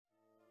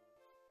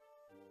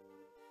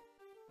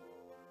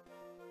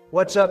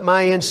What's up,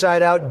 my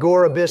inside-out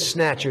gore abyss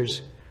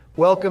snatchers?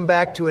 Welcome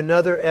back to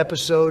another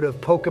episode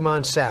of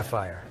Pokemon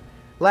Sapphire.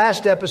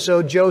 Last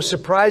episode, Joe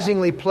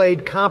surprisingly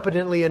played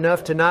competently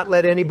enough to not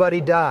let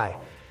anybody die.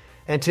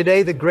 And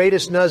today, the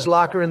greatest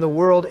Nuzlocker in the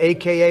world,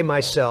 aka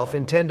myself,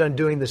 intend on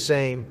doing the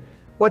same.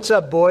 What's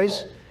up,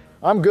 boys?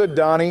 I'm good,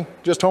 Donnie.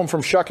 Just home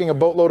from shucking a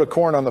boatload of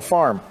corn on the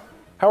farm.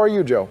 How are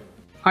you, Joe?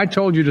 I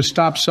told you to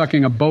stop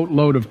sucking a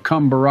boatload of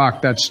cum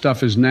barak. That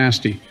stuff is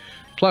nasty.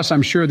 Plus,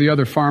 I'm sure the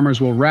other farmers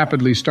will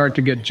rapidly start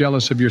to get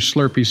jealous of your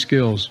slurpy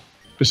skills.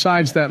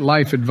 Besides that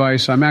life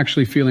advice, I'm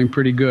actually feeling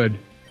pretty good.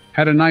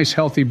 Had a nice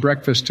healthy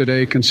breakfast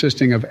today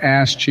consisting of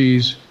ass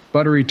cheese,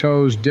 buttery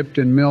toast dipped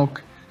in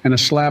milk, and a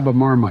slab of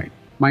Marmite.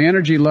 My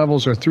energy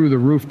levels are through the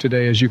roof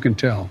today, as you can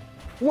tell.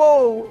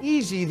 Whoa,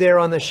 easy there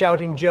on the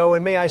shouting, Joe,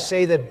 and may I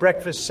say that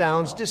breakfast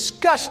sounds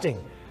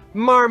disgusting.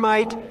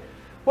 Marmite?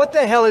 What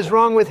the hell is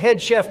wrong with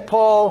head chef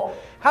Paul?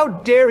 How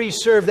dare he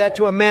serve that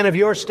to a man of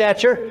your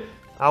stature?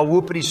 I'll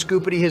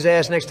whoopity-scoopity his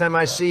ass next time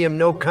I see him,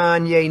 no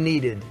Kanye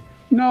needed.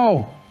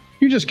 No,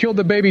 you just killed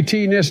the baby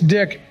T-ness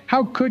dick.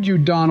 How could you,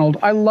 Donald?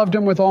 I loved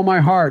him with all my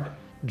heart.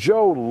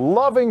 Joe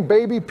loving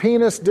baby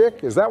penis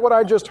dick? Is that what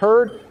I just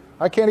heard?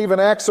 I can't even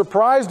act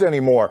surprised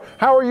anymore.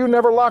 How are you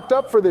never locked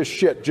up for this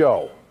shit,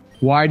 Joe?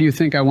 Why do you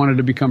think I wanted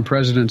to become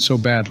president so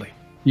badly?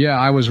 Yeah,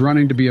 I was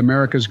running to be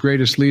America's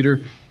greatest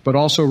leader, but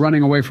also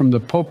running away from the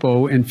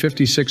popo in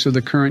 56 of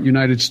the current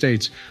United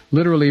States.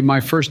 Literally, my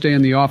first day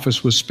in the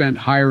office was spent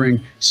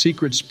hiring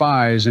secret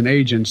spies and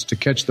agents to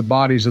catch the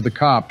bodies of the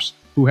cops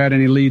who had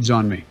any leads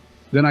on me.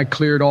 Then I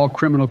cleared all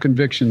criminal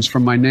convictions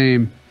from my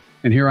name,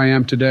 and here I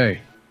am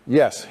today.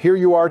 Yes, here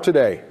you are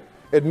today,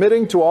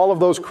 admitting to all of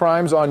those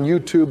crimes on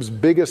YouTube's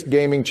biggest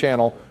gaming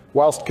channel,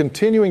 whilst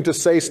continuing to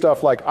say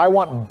stuff like, I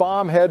want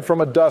Bombhead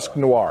from a Dusk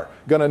Noir,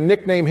 gonna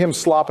nickname him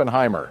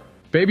Sloppenheimer.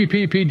 Baby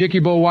PP Dicky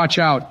Bull, watch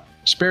out.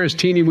 Spare his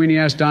teeny weeny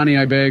ass Donnie,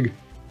 I beg.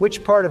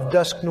 Which part of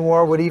Dusk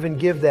Noir would even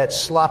give that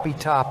sloppy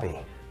toppy?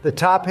 The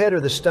top head or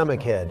the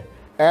stomach head?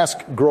 Ask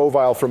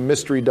Grovile from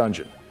Mystery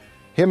Dungeon.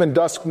 Him and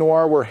Dusk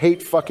Noir were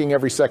hate-fucking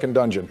every second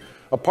dungeon.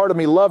 A part of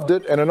me loved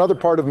it, and another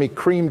part of me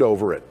creamed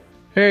over it.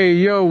 Hey,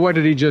 yo, what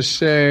did he just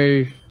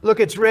say? Look,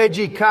 it's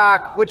Reggie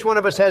Cock. Which one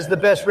of us has the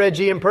best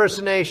Reggie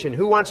impersonation?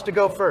 Who wants to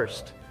go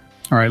first?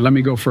 All right, let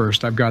me go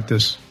first. I've got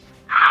this.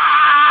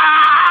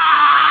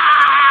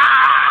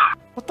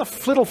 What the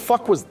flittle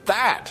fuck was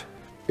that?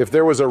 If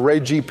there was a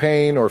Reggie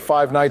Payne or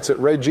Five Nights at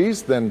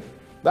Reggie's, then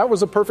that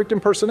was a perfect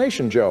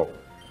impersonation, Joe.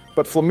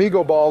 But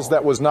Flamigo Balls,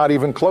 that was not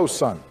even close,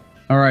 son.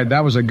 All right,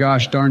 that was a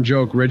gosh darn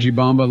joke, Reggie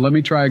Bomba. Let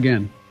me try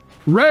again.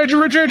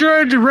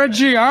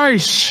 Reggie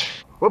Ice.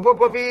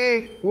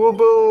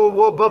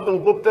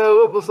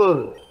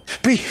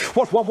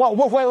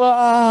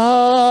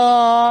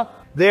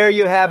 There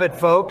you have it,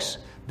 folks.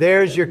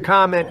 There's your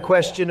comment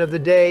question of the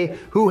day.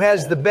 Who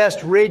has the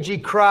best Reggie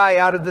cry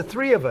out of the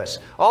three of us?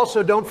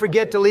 Also, don't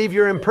forget to leave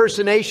your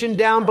impersonation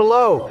down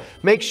below.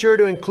 Make sure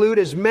to include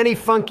as many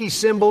funky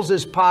symbols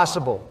as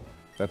possible.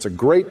 That's a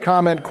great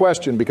comment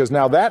question, because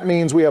now that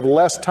means we have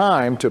less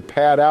time to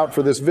pad out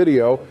for this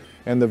video,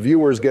 and the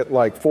viewers get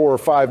like 4 or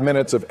 5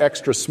 minutes of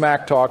extra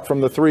smack talk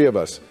from the three of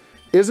us.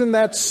 Isn't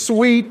that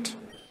sweet?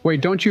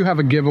 Wait, don't you have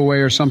a giveaway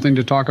or something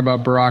to talk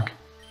about, Barack?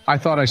 I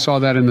thought I saw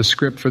that in the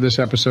script for this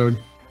episode.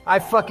 I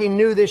fucking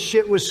knew this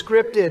shit was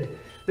scripted.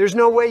 There's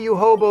no way you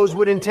hobos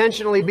would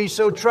intentionally be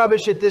so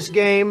trubbish at this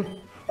game.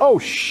 Oh,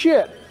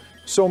 shit.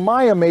 So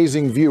my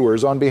amazing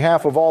viewers, on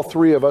behalf of all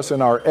three of us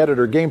and our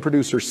editor, Game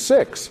Producer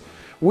 6,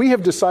 we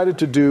have decided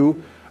to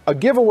do a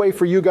giveaway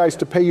for you guys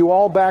to pay you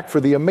all back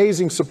for the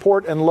amazing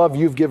support and love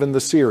you've given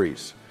the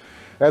series.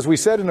 As we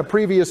said in a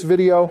previous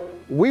video,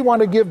 we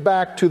want to give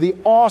back to the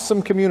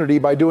awesome community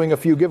by doing a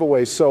few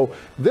giveaways, so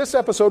this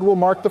episode will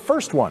mark the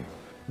first one.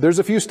 There's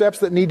a few steps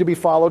that need to be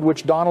followed,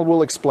 which Donald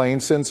will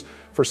explain, since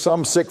for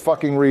some sick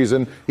fucking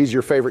reason, he's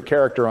your favorite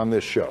character on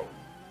this show.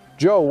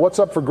 Joe, what's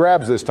up for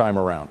grabs this time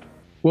around?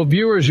 Well,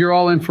 viewers, you're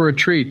all in for a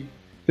treat.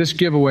 This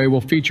giveaway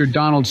will feature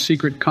Donald's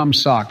secret cum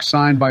sock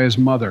signed by his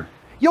mother.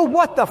 Yo,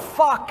 what the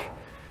fuck?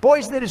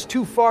 Boys, that is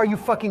too far. You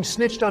fucking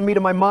snitched on me to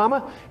my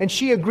mama, and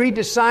she agreed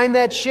to sign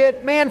that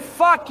shit? Man,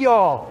 fuck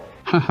y'all.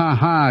 Ha ha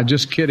ha,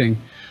 just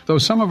kidding. Though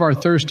some of our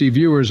thirsty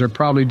viewers are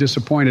probably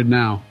disappointed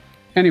now.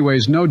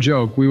 Anyways, no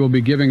joke, we will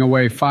be giving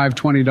away 5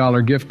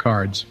 $20 gift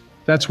cards.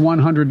 That's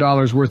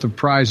 $100 worth of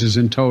prizes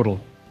in total.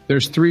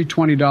 There's 3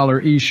 $20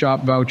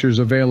 eShop vouchers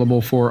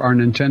available for our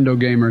Nintendo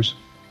gamers,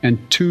 and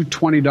 2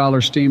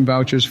 $20 Steam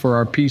vouchers for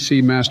our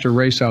PC Master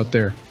Race out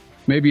there.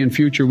 Maybe in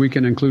future we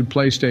can include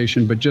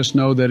PlayStation, but just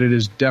know that it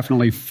is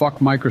definitely fuck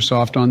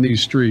Microsoft on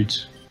these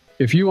streets.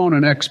 If you own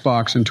an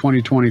Xbox in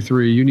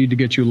 2023, you need to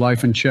get your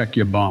life in check,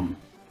 you bum.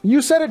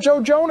 You said it,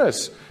 Joe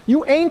Jonas.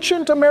 You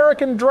ancient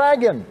American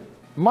dragon.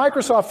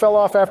 Microsoft fell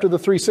off after the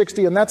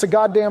 360, and that's a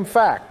goddamn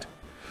fact.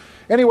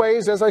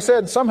 Anyways, as I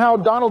said, somehow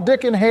Donald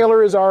Dick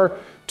Inhaler is our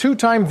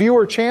 2-time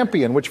viewer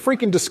champion, which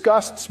freaking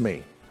disgusts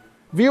me.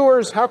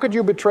 Viewers, how could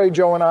you betray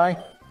Joe and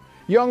I?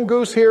 Young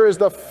Goose here is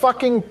the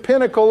fucking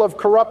pinnacle of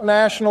corrupt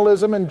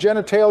nationalism and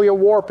genitalia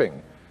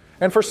warping.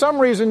 And for some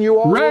reason you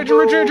all...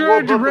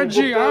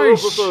 Reggie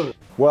Ice!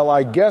 Well,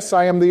 I guess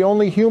I am the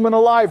only human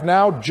alive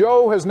now.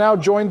 Joe has now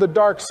joined the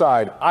dark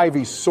side.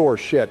 Ivy's sore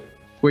shit.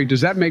 Wait,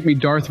 does that make me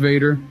Darth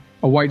Vader?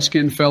 A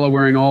white-skinned fella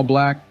wearing all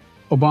black?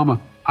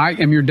 Obama, I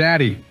am your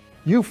daddy.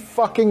 You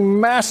fucking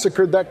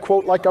massacred that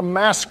quote like a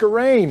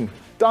masquerade.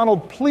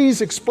 Donald,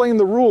 please explain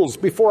the rules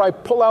before I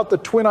pull out the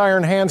twin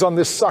iron hands on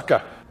this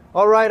sucker.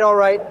 All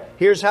right.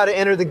 Here's how to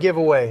enter the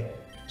giveaway.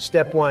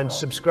 Step 1,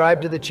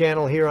 subscribe to the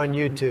channel here on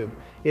YouTube.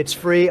 It's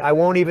free. I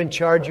won't even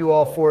charge you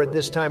all for it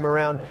this time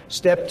around.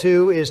 Step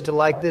 2 is to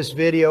like this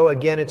video.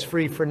 Again, it's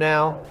free for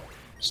now.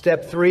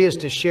 Step 3 is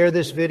to share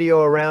this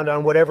video around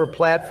on whatever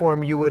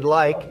platform you would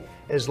like,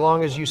 as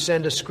long as you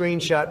send a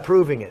screenshot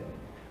proving it.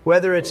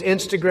 Whether it's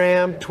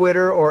Instagram,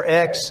 Twitter, or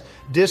X,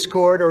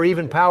 Discord, or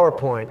even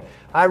PowerPoint,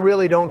 I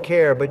really don't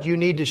care, but you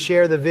need to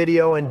share the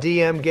video and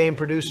DM Game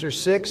Producer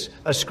 6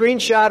 a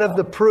screenshot of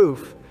the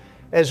proof,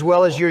 as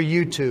well as your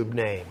YouTube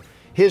name.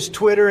 His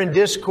Twitter and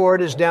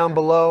Discord is down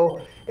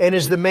below and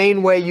is the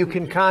main way you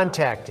can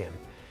contact him.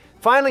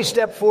 Finally,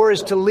 step 4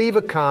 is to leave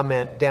a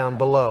comment down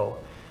below.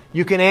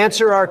 You can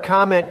answer our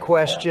comment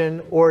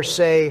question or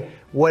say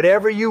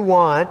whatever you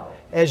want,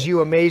 as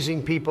you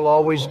amazing people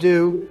always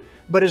do,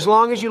 but as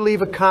long as you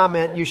leave a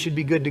comment, you should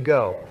be good to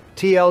go.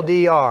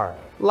 TLDR,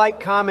 like,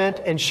 comment,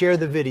 and share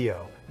the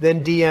video,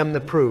 then DM the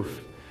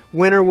proof.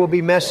 Winner will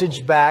be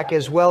messaged back,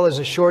 as well as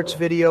a shorts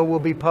video will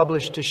be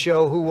published to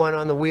show who won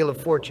on the Wheel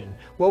of Fortune.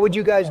 What would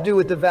you guys do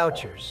with the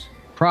vouchers?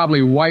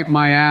 Probably wipe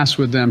my ass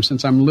with them,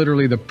 since I'm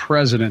literally the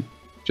president.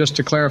 Just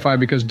to clarify,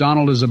 because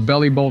Donald is a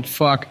belly bolt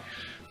fuck,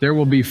 there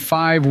will be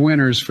 5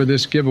 winners for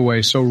this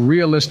giveaway. So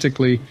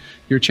realistically,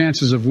 your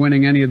chances of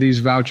winning any of these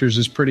vouchers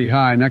is pretty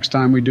high. Next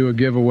time we do a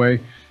giveaway,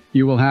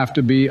 you will have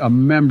to be a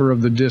member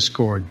of the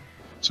Discord.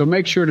 So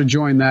make sure to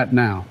join that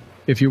now,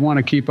 if you want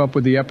to keep up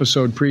with the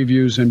episode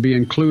previews and be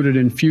included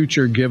in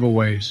future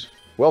giveaways.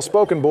 Well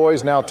spoken,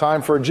 boys. Now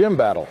time for a gym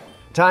battle.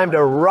 Time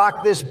to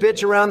rock this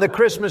bitch around the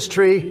Christmas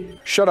tree.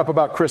 Shut up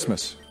about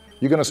Christmas.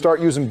 You gonna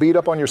start using beat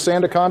up on your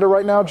Sandaconda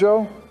right now,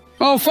 Joe?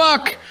 Oh,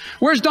 fuck!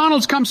 Where's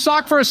Donald's come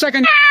sock for a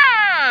second?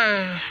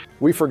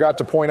 We forgot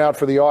to point out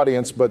for the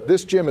audience, but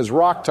this gym is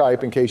rock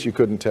type in case you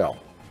couldn't tell.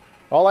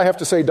 All I have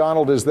to say,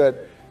 Donald, is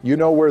that you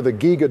know where the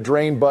Giga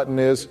drain button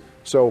is,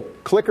 so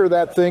clicker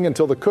that thing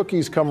until the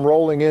cookies come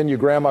rolling in, you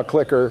grandma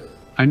clicker.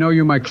 I know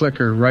you my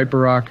clicker, right,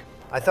 Barack?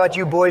 I thought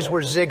you boys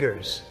were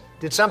ziggers.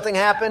 Did something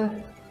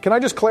happen? Can I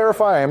just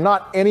clarify, I am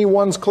not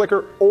anyone's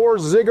clicker or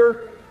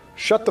zigger?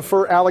 Shut the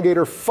fur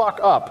alligator fuck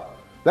up.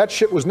 That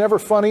shit was never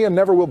funny and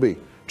never will be.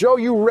 Joe,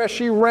 you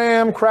reshy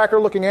ram cracker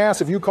looking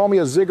ass, if you call me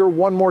a zigger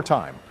one more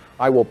time,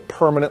 I will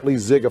permanently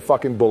zig a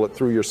fucking bullet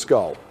through your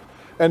skull.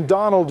 And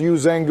Donald, you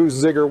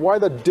Zangoose zigger, why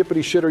the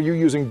dippity shit are you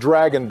using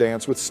Dragon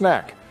Dance with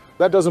Snack?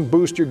 That doesn't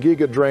boost your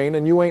Giga Drain,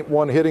 and you ain't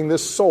one hitting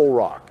this soul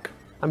rock.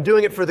 I'm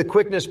doing it for the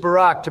quickness,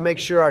 Barack, to make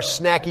sure our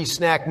snacky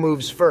snack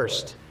moves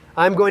first.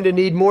 I'm going to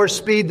need more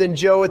speed than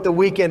Joe at the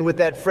weekend with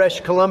that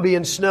fresh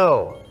Colombian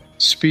snow.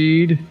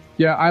 Speed?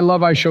 Yeah, I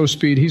love I Show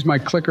Speed. He's my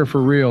clicker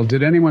for real.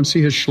 Did anyone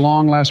see his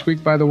schlong last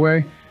week, by the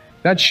way?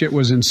 That shit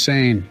was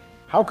insane.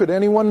 How could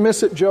anyone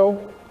miss it,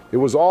 Joe? It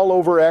was all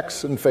over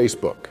X and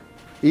Facebook.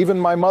 Even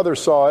my mother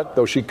saw it,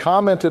 though she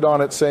commented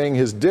on it saying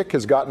his dick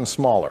has gotten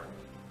smaller.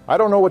 I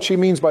don't know what she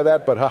means by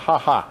that, but ha ha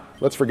ha.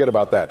 Let's forget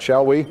about that,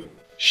 shall we?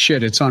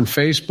 Shit, it's on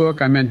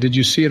Facebook. I meant, did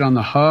you see it on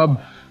the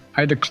hub?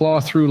 I had to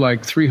claw through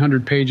like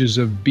 300 pages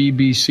of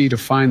BBC to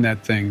find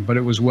that thing, but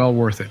it was well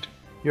worth it.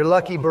 You're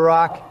lucky,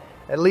 Barack.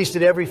 At least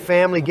at every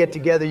family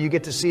get-together, you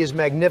get to see his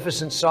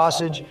magnificent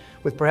sausage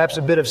with perhaps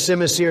a bit of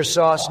Simicere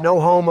sauce.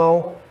 No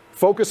homo.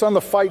 Focus on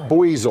the fight,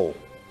 Buizel.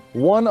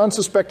 One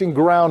unsuspecting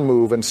ground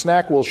move and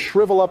Snack will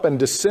shrivel up and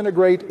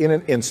disintegrate in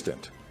an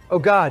instant. Oh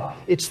God,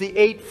 it's the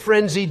 8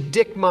 frenzied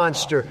dick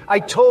monster. I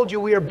told you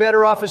we are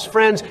better off as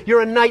friends.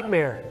 You're a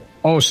nightmare.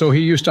 Oh, so he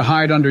used to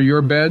hide under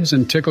your beds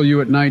and tickle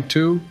you at night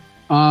too?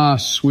 Ah,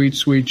 sweet,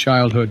 sweet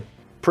childhood.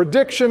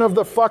 Prediction of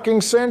the fucking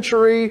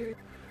century.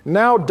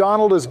 Now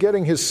Donald is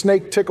getting his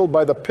snake tickled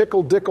by the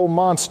pickle dickle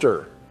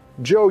monster.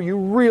 Joe, you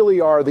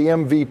really are the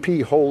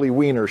MVP holy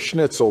wiener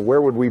schnitzel.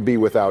 Where would we be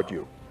without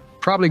you?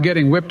 Probably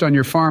getting whipped on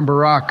your farm,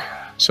 Barack.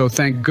 So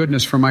thank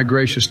goodness for my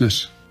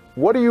graciousness.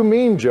 What do you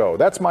mean, Joe?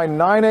 That's my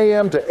 9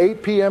 a.m. to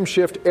 8 p.m.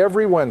 shift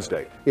every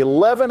Wednesday.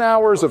 11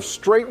 hours of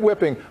straight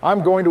whipping.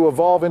 I'm going to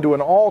evolve into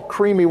an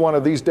all-creamy one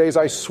of these days,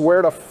 I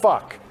swear to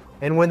fuck.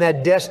 And when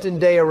that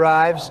destined day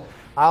arrives,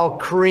 I'll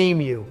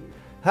cream you.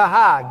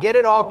 Ha-ha, get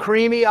it all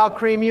creamy, I'll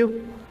cream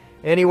you?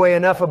 Anyway,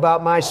 enough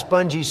about my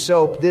spongy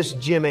soap. This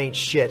gym ain't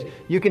shit.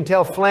 You can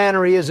tell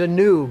Flannery is a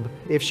noob.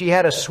 If she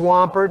had a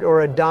Swampert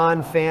or a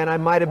Don fan, I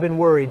might have been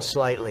worried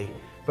slightly.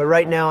 But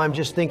right now, I'm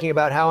just thinking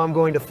about how I'm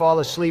going to fall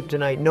asleep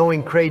tonight,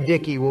 knowing Cray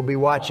Dickey will be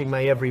watching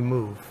my every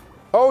move.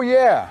 Oh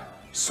yeah,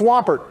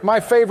 Swampert,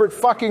 my favorite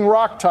fucking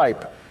rock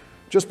type.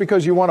 Just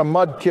because you want a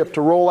mud kip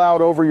to roll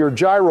out over your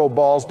gyro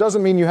balls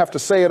doesn't mean you have to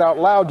say it out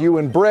loud, you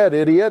inbred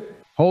idiot.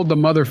 Hold the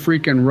mother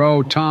freaking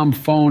row, Tom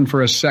phone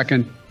for a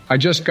second. I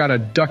just got a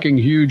ducking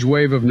huge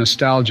wave of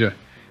nostalgia.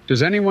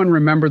 Does anyone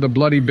remember the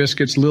Bloody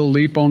Biscuits Lil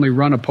Leap only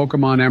run a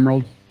Pokemon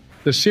Emerald?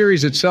 The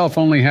series itself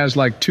only has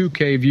like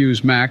 2K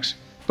views max,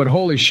 but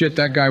holy shit,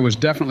 that guy was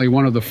definitely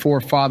one of the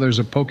forefathers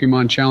of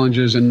Pokemon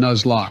challenges and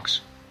Nuzlocks.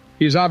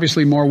 He is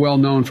obviously more well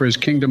known for his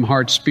Kingdom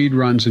Hearts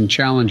speedruns and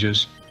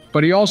challenges,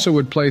 but he also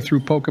would play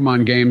through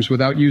Pokemon games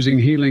without using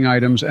healing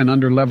items and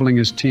under-leveling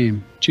his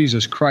team.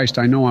 Jesus Christ,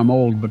 I know I'm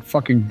old, but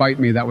fucking bite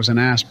me, that was an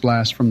ass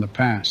blast from the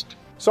past.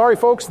 Sorry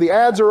folks, the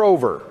ads are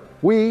over.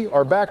 We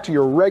are back to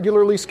your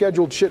regularly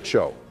scheduled shit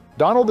show.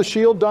 Donald the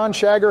Shield Don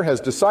Shagger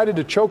has decided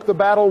to choke the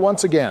battle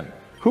once again.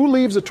 Who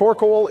leaves a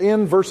Torkoal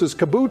in versus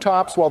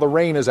Kabutops while the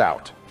rain is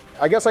out?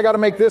 I guess I gotta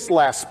make this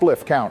last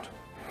spliff count.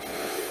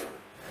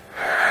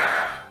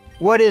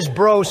 What is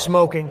bro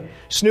smoking?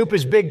 Snoop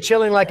is big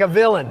chilling like a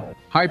villain.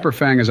 Hyper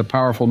Fang is a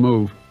powerful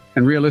move,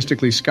 and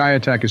realistically Sky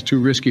Attack is too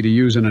risky to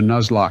use in a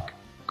Nuzlocke.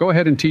 Go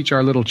ahead and teach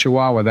our little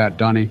chihuahua that,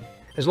 Donnie.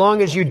 As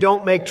long as you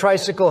don't make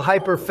Tricycle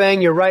Hyper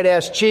Fang your right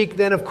ass cheek,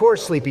 then of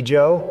course, Sleepy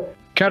Joe.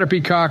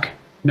 Caterpie,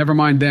 never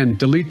mind then.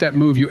 Delete that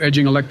move, you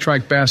edging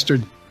electric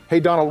bastard. Hey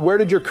Donald, where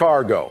did your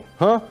car go?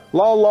 Huh?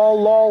 Lol,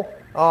 lol, lol.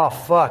 Oh,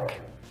 fuck.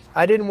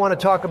 I didn't want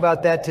to talk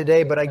about that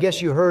today, but I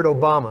guess you heard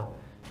Obama.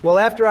 Well,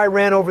 after I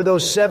ran over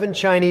those 7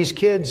 Chinese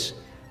kids,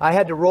 I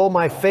had to roll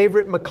my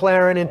favorite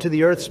McLaren into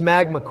the Earth's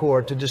magma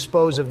core to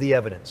dispose of the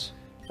evidence.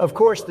 Of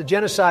course, the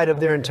genocide of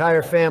their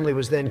entire family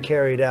was then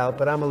carried out,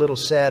 but I'm a little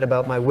sad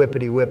about my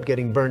whippity-whip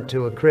getting burnt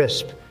to a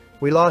crisp.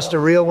 We lost a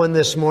real one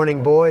this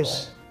morning,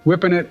 boys.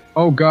 Whipping it?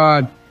 Oh,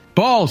 God.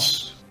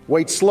 Balls!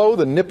 Wait, slow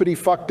the nippity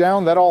fuck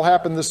down. That all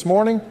happened this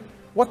morning?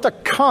 What the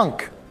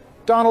conk?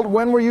 Donald,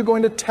 when were you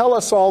going to tell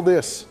us all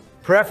this?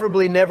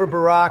 Preferably never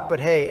Barack, but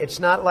hey, it's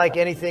not like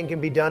anything can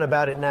be done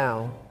about it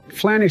now.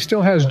 Flanney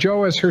still has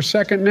Joe as her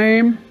second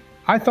name?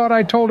 I thought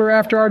I told her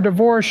after our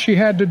divorce she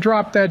had to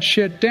drop that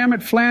shit. Damn it,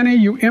 Flanney,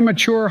 you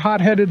immature,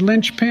 hot-headed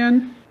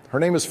linchpin. Her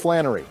name is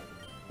Flannery.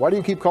 Why do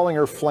you keep calling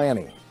her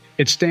Flanney?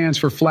 It stands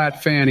for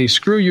Flat Fanny.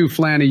 Screw you,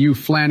 Flanney, you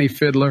Flanney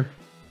fiddler.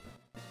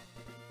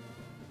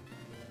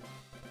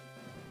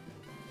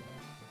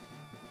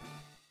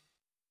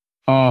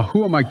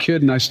 Who am I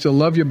kidding? I still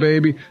love you,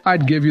 baby.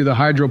 I'd give you the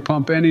hydro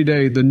pump any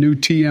day, the new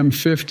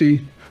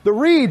TM50. The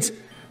reeds!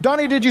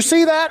 Donnie, did you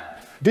see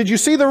that? Did you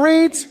see the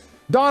reeds?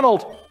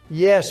 Donald!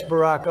 Yes,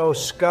 Barack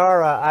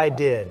Oscara, I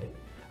did.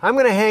 I'm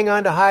going to hang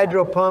on to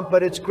hydro pump,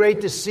 but it's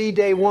great to see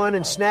day one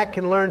and Snack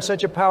can learn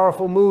such a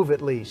powerful move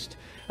at least.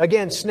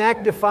 Again,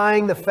 Snack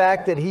defying the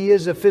fact that he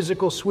is a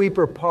physical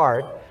sweeper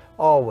part,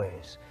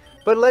 always.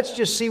 But let's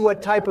just see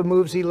what type of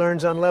moves he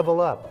learns on level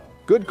up.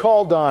 Good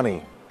call,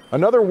 Donnie.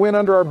 Another win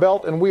under our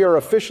belt, and we are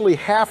officially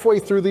halfway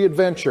through the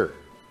adventure.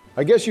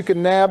 I guess you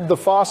can nab the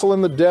fossil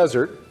in the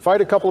desert, fight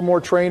a couple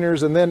more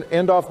trainers, and then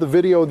end off the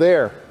video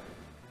there.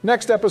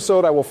 Next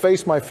episode, I will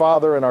face my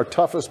father in our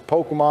toughest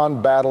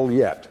Pokemon battle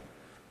yet.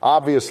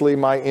 Obviously,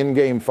 my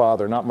in-game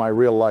father, not my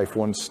real-life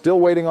one, still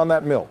waiting on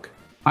that milk.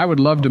 I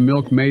would love to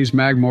milk May's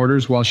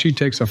Magmortars while she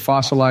takes a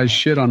fossilized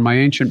shit on my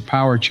ancient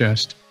power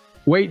chest.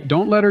 Wait,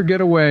 don't let her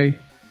get away.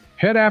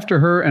 Head after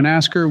her and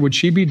ask her, would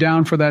she be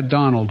down for that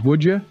Donald,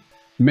 would you?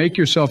 Make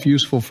yourself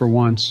useful for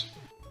once.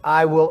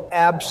 I will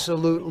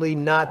absolutely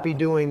not be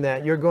doing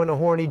that. You're going to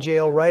horny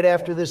jail right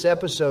after this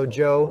episode,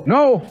 Joe.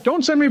 No,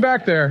 don't send me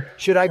back there.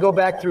 Should I go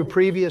back through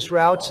previous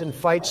routes and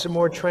fight some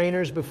more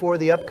trainers before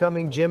the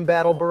upcoming gym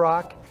battle,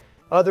 Barack?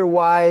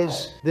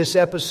 Otherwise, this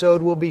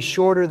episode will be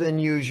shorter than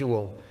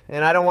usual.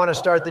 And I don't want to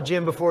start the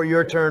gym before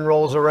your turn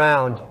rolls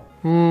around.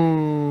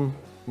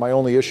 My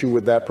only issue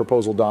with that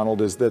proposal,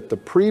 Donald, is that the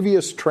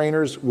previous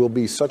trainers will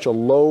be such a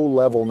low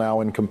level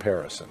now in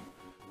comparison.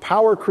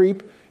 Power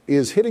creep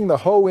is hitting the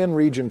Hoenn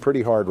region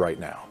pretty hard right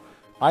now.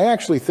 I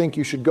actually think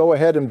you should go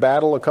ahead and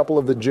battle a couple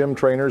of the gym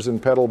trainers in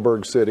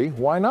Petalburg City.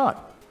 Why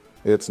not?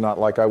 It's not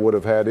like I would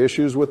have had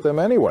issues with them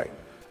anyway.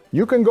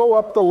 You can go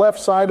up the left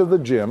side of the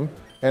gym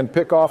and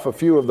pick off a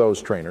few of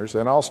those trainers,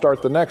 and I'll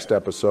start the next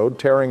episode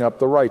tearing up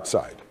the right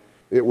side.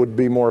 It would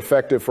be more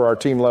effective for our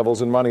team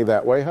levels and money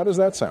that way. How does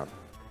that sound?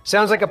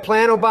 Sounds like a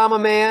plan, Obama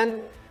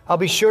man. I'll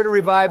be sure to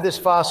revive this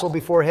fossil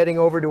before heading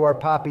over to our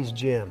Poppy's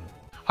gym.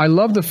 I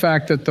love the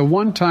fact that the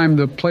one time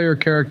the player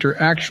character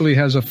actually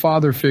has a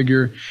father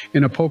figure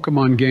in a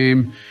Pokemon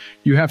game,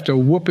 you have to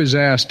whoop his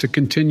ass to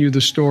continue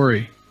the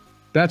story.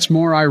 That's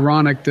more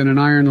ironic than an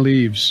Iron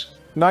Leaves.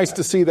 Nice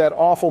to see that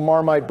awful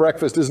Marmite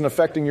breakfast isn't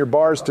affecting your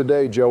bars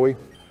today, Joey.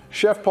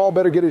 Chef Paul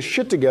better get his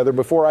shit together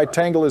before I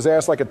tangle his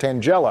ass like a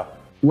tangella.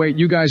 Wait,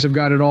 you guys have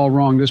got it all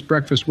wrong. This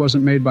breakfast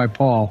wasn't made by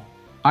Paul.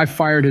 I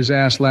fired his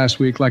ass last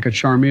week like a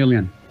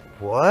Charmeleon.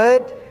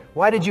 What?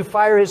 Why did you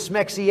fire his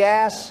smexy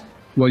ass?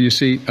 Well, you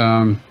see,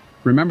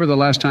 remember the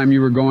last time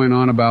you were going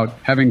on about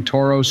having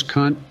Tauros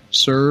cunt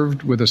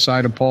served with a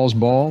side of Paul's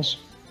balls?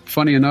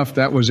 Funny enough,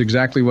 that was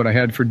exactly what I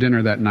had for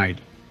dinner that night.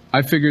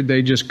 I figured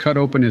they just cut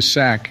open his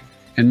sack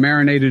and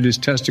marinated his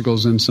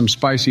testicles in some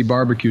spicy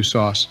barbecue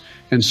sauce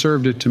and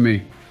served it to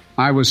me.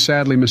 I was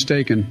sadly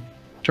mistaken.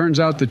 Turns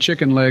out the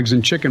chicken legs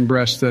and chicken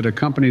breasts that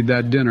accompanied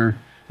that dinner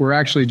were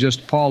actually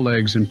just Paul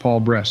legs and Paul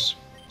breasts.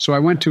 So I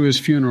went to his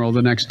funeral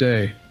the next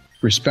day,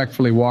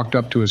 respectfully walked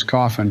up to his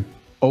coffin,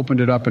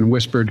 opened it up and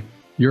whispered,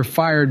 "You're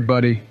fired,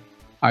 buddy."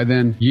 I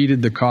then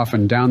yeeted the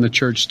coffin down the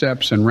church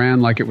steps and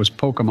ran like it was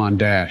Pokemon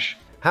Dash.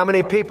 How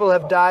many people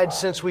have died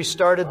since we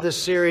started this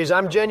series?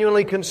 I'm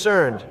genuinely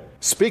concerned.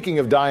 Speaking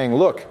of dying,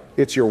 look,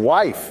 it's your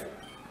wife.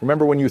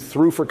 Remember when you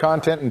threw for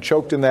content and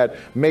choked in that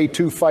May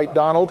 2 fight,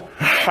 Donald?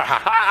 Ha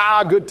ha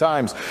ha! Good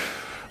times.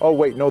 Oh,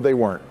 wait, no, they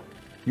weren't.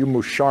 You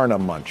Musharna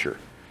muncher.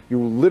 You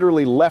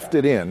literally left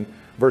it in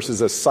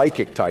versus a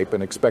psychic type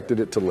and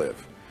expected it to live.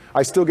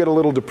 I still get a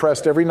little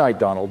depressed every night,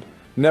 Donald.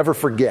 Never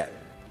forget.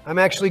 I'm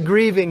actually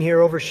grieving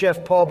here over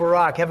Chef Paul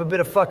Barack. Have a bit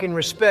of fucking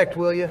respect,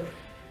 will you?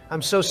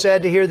 I'm so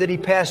sad to hear that he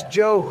passed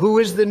Joe. Who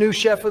is the new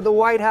chef of the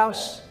White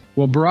House?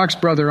 Well, Barack's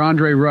brother,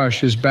 Andre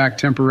Rush, is back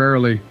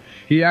temporarily.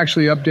 He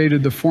actually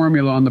updated the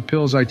formula on the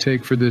pills I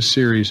take for this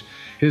series.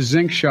 His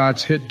zinc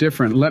shots hit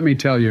different, let me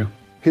tell you.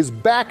 His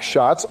back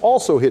shots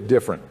also hit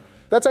different.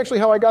 That's actually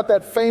how I got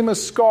that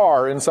famous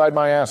scar inside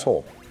my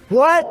asshole.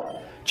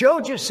 What? Joe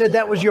just said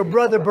that was your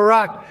brother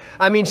Barack.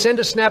 I mean, send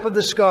a snap of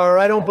the scar or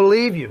I don't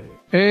believe you.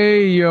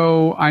 Hey,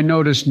 yo, I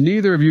noticed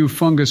neither of you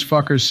fungus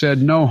fuckers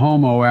said no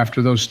homo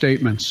after those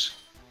statements.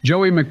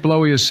 Joey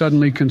McBlowy is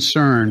suddenly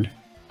concerned.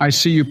 I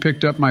see you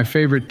picked up my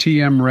favorite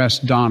TM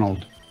rest,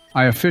 Donald.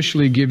 I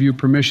officially give you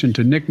permission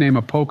to nickname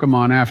a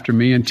Pokemon after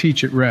me and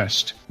teach it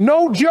rest.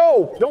 No,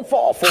 Joe! Don't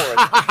fall for it.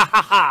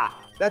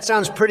 That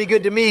sounds pretty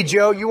good to me,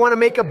 Joe. You want to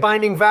make a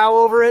binding vow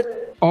over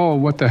it? Oh,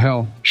 what the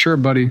hell. Sure,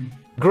 buddy.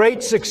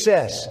 Great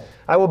success.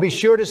 I will be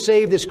sure to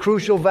save this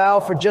crucial vow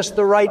for just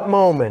the right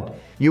moment.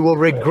 You will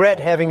regret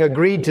having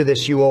agreed to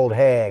this, you old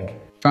hag.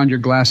 Found your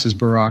glasses,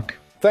 Barack.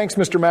 Thanks,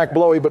 Mr.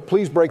 McBlowy, but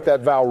please break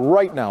that vow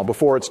right now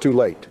before it's too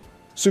late.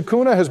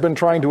 Sukuna has been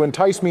trying to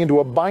entice me into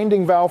a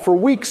binding vow for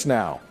weeks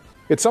now.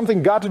 It's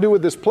something got to do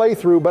with this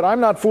playthrough, but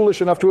I'm not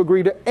foolish enough to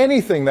agree to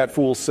anything that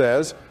fool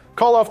says.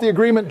 Call off the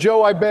agreement,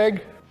 Joe, I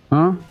beg.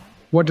 Huh?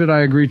 What did I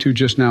agree to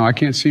just now? I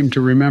can't seem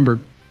to remember.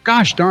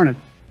 Gosh darn it.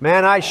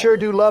 Man, I sure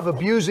do love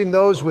abusing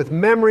those with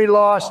memory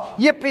loss.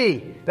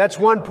 Yippee! That's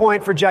 1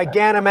 point for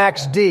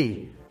Gigantamax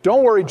D.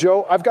 Don't worry,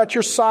 Joe. I've got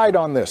your side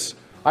on this.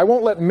 I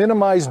won't let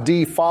Minimize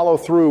D follow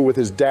through with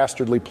his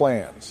dastardly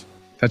plans.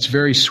 That's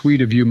very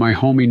sweet of you, my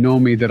homie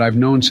Nomi, that I've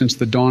known since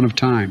the dawn of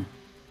time.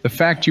 The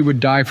fact you would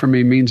die for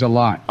me means a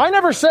lot. I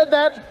never said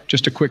that!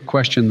 Just a quick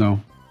question, though.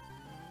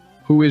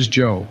 Who is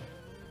Joe?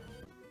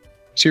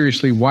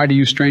 Seriously, why do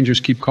you strangers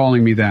keep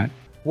calling me that?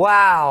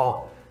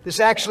 Wow. This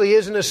actually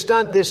isn't a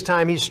stunt this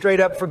time. He's straight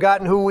up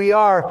forgotten who we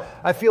are.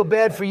 I feel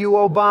bad for you,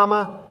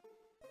 Obama.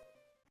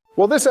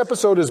 Well, this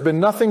episode has been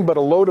nothing but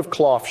a load of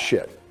cloth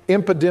shit.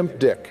 Impa-dimp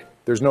dick.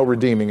 There's no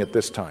redeeming it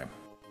this time.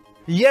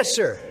 Yes,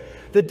 sir.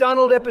 The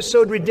Donald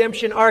episode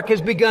redemption arc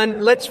has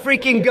begun. Let's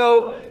freaking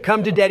go.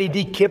 Come to Daddy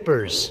D.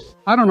 Kippers.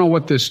 I don't know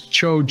what this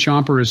chode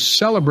chomper is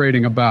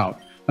celebrating about.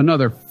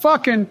 Another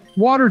fucking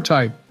water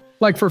type.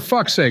 Like, for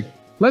fuck's sake,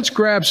 let's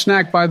grab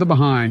Snack by the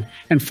behind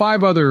and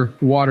 5 other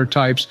water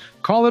types.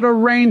 Call it a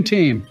rain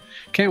team.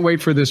 Can't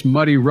wait for this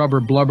muddy rubber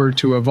blubber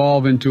to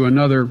evolve into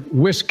another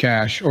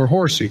Whiskash or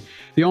Horsey.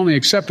 The only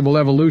acceptable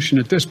evolution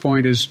at this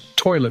point is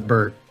Toilet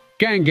Bird.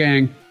 Gang,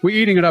 gang, we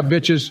eating it up,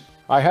 bitches.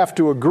 I have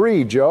to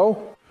agree,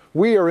 Joe.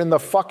 We are in the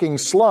fucking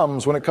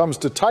slums when it comes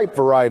to type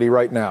variety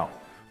right now.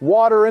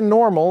 Water and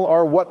normal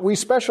are what we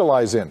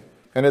specialize in.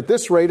 And at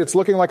this rate, it's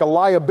looking like a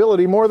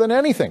liability more than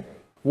anything.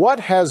 What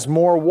has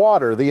more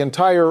water, the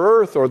entire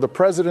Earth or the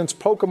president's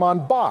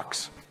Pokemon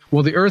box?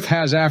 Well, the Earth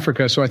has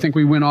Africa, so I think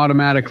we win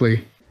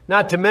automatically.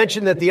 Not to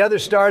mention that the other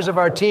stars of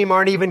our team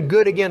aren't even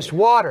good against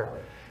water.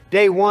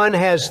 Day 1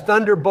 has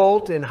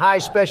Thunderbolt and high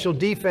special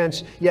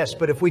defense. Yes,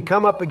 but if we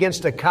come up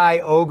against a Kai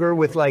Ogre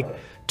with like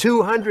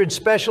 200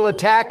 special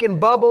attack and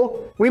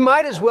bubble, we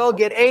might as well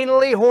get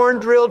anally horn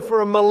drilled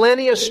for a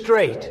millennia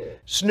straight.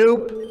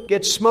 Snoop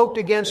gets smoked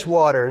against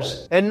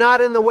waters, and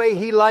not in the way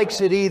he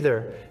likes it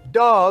either.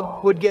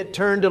 Dog would get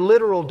turned to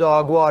literal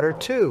dog water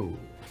too.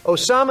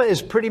 Osama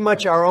is pretty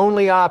much our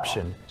only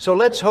option, so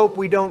let's hope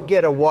we don't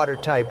get a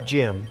water-type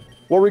gym.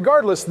 Well,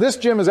 regardless, this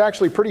gym is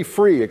actually pretty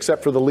free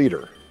except for the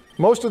leader.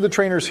 Most of the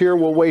trainers here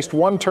will waste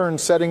 1 turn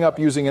setting up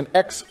using an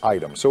X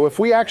item, so if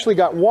we actually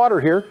got water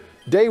here,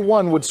 Day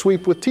 1 would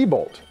sweep with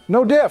T-Bolt.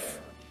 No diff.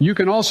 You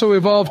can also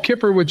evolve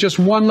Kipper with just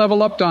 1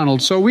 level up,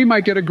 Donald, so we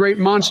might get a great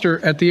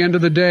monster at the end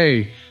of the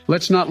day.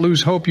 Let's not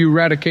lose hope you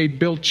eradicate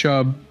Built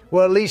Chub.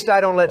 Well, at least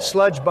I don't let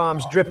sludge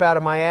bombs drip out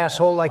of my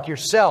asshole like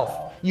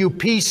yourself. You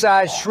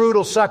pea-sized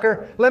shroodle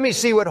sucker. Let me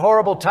see what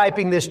horrible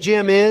typing this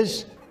gym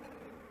is.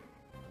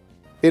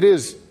 It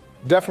is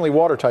definitely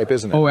water type,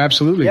 isn't it? Oh,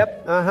 absolutely.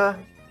 Yep, uh-huh.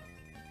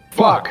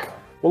 Fuck.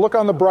 Well, look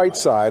on the bright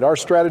side. Our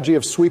strategy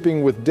of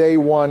sweeping with Day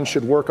 1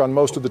 should work on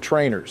most of the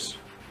trainers.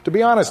 To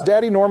be honest,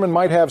 Daddy Norman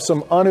might have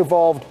some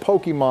unevolved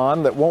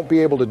Pokemon that won't be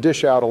able to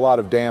dish out a lot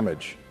of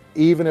damage,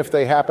 even if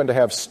they happen to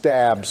have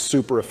stab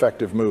super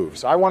effective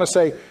moves. I want to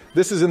say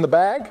this is in the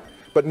bag,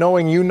 but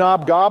knowing you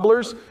knob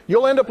gobblers,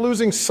 you'll end up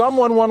losing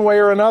someone one way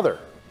or another.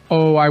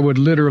 Oh, I would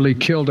literally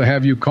kill to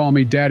have you call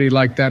me daddy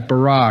like that,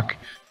 Barack.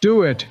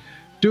 Do it.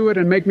 Do it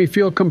and make me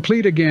feel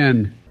complete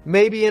again.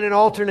 Maybe in an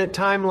alternate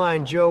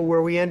timeline, Joe,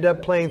 where we end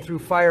up playing through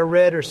Fire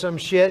Red or some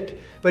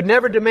shit. But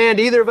never demand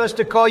either of us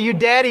to call you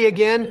daddy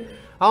again.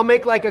 I'll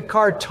make like a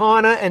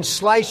Cartana and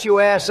slice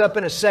your ass up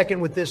in a second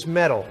with this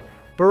metal.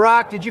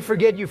 Barack, did you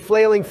forget, you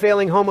flailing,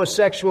 failing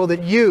homosexual,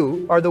 that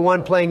you are the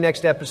one playing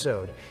next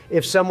episode?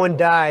 If someone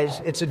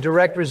dies, it's a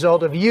direct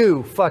result of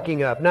you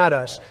fucking up, not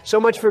us. So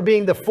much for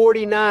being the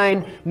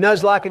 49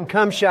 Nuzlocke and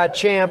cum shot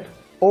champ.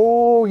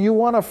 Oh, you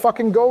want to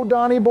fucking go,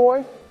 Donnie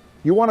boy?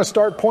 You want to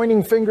start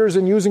pointing fingers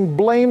and using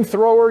blame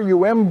thrower, you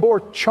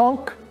embor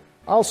chunk?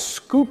 I'll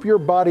scoop your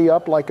body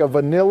up like a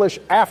vanillish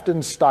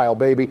Afton style,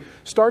 baby.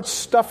 Start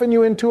stuffing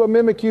you into a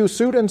Mimikyu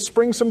suit and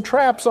spring some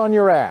traps on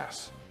your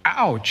ass.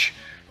 Ouch!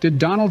 Did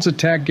Donald's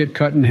attack get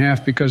cut in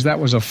half because that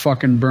was a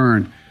fucking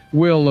burn?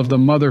 Will of the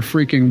mother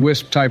freaking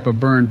wisp type of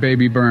burn,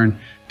 baby burn.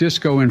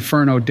 Disco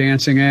Inferno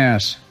dancing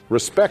ass.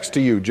 Respects to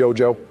you,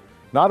 Jojo.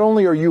 Not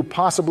only are you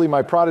possibly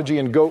my prodigy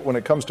and goat when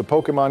it comes to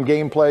Pokemon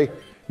gameplay,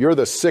 you're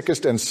the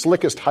sickest and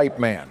slickest hype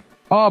man.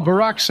 Oh,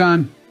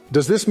 Barack-san.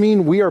 Does this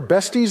mean we are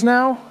besties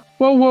now?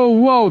 Whoa, whoa,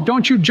 whoa,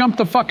 don't you jump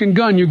the fucking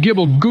gun, you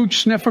gibble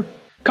gooch sniffer.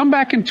 Come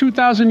back in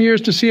 2,000 years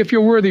to see if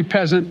you're worthy,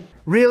 peasant.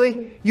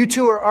 Really? You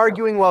two are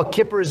arguing while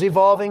Kipper is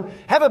evolving?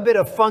 Have a bit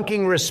of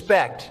funking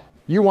respect.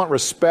 You want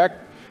respect?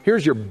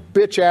 Here's your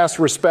bitch-ass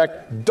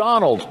respect,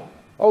 Donald.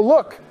 Oh,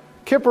 look,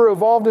 Kipper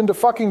evolved into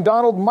fucking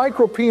Donald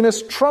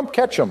Micropenis Trump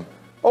Ketchum.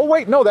 Oh,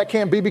 wait, no, that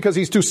can't be because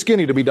he's too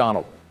skinny to be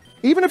Donald.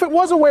 Even if it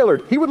was a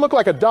Wailord, he would look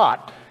like a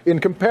dot in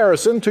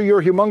comparison to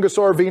your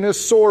Humongosaur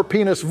Venus, sore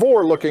penis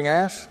vor-looking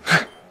ass.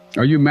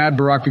 Are you mad,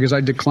 Barack, because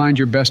I declined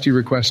your bestie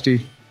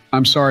requesty?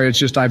 I'm sorry, it's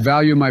just I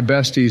value my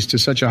besties to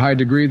such a high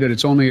degree that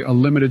it's only a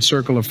limited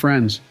circle of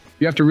friends.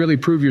 You have to really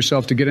prove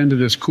yourself to get into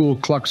this cool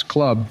Klux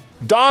Club.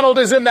 Donald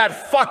is in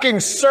that fucking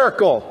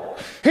circle.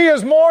 He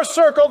is more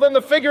circle than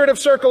the figurative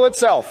circle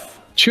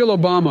itself. Chill,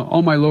 Obama.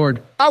 Oh, my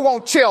lord. I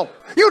won't chill.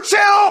 You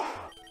chill!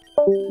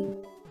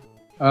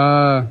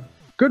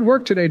 Good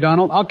work today,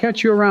 Donald. I'll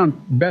catch you around,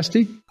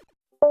 bestie.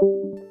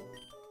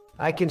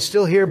 I can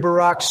still hear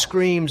Barack's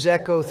screams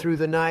echo through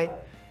the night.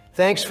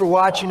 Thanks for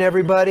watching,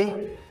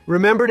 everybody.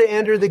 Remember to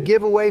enter the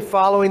giveaway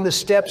following the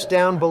steps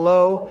down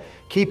below.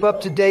 Keep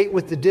up to date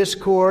with the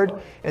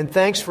Discord. And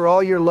thanks for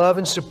all your love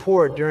and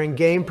support during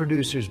Game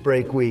Producers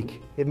Break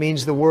Week. It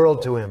means the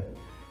world to him.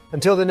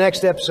 Until the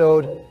next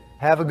episode,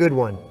 have a good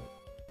one.